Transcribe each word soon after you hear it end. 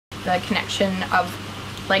the connection of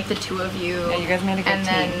like the two of you. Yeah, you guys made a good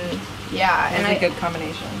team. Yeah, and a good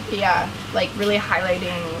combination. Yeah, like really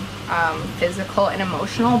highlighting physical and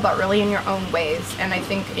emotional, but really in your own ways. And I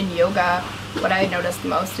think in yoga, what I noticed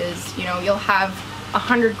most is, you know, you'll have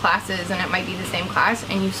 100 classes and it might be the same class,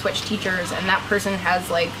 and you switch teachers, and that person has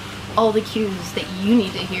like all the cues that you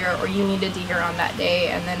need to hear or you needed to hear on that day,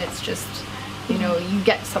 and then it's just, you know, you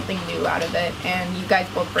get something new out of it, and you guys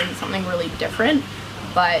both bring something really different,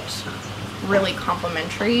 but really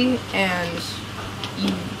complementary, and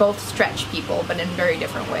you both stretch people, but in very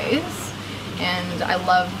different ways. And I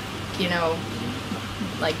love, you know,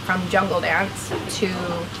 like from jungle dance to,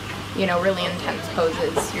 you know, really intense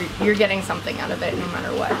poses. You're getting something out of it no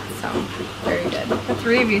matter what. So very good. The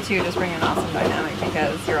three of you two just bring an awesome dynamic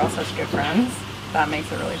because you're all such good friends. That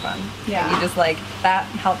makes it really fun. Yeah. And you just like, that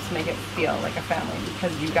helps make it feel like a family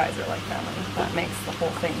because you guys are like family. That makes the whole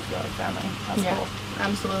thing feel like family. That's cool.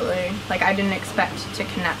 Absolutely. Like I didn't expect to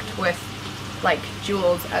connect with like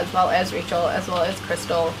Jules as well as Rachel as well as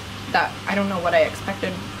Crystal. That I don't know what I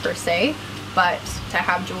expected per se, but to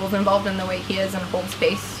have Jules involved in the way he is and hold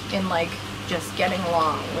space in like just getting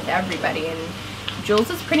along with everybody, and Jules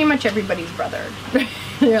is pretty much everybody's brother.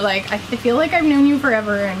 You're like, I feel like I've known you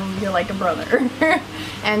forever and you're like a brother.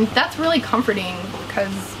 And that's really comforting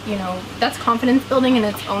because, you know, that's confidence building in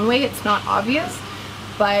its own way. It's not obvious,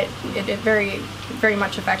 but it very, very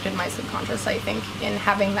much affected my subconscious, I think, in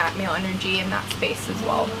having that male energy in that space as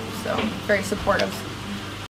well. So very supportive.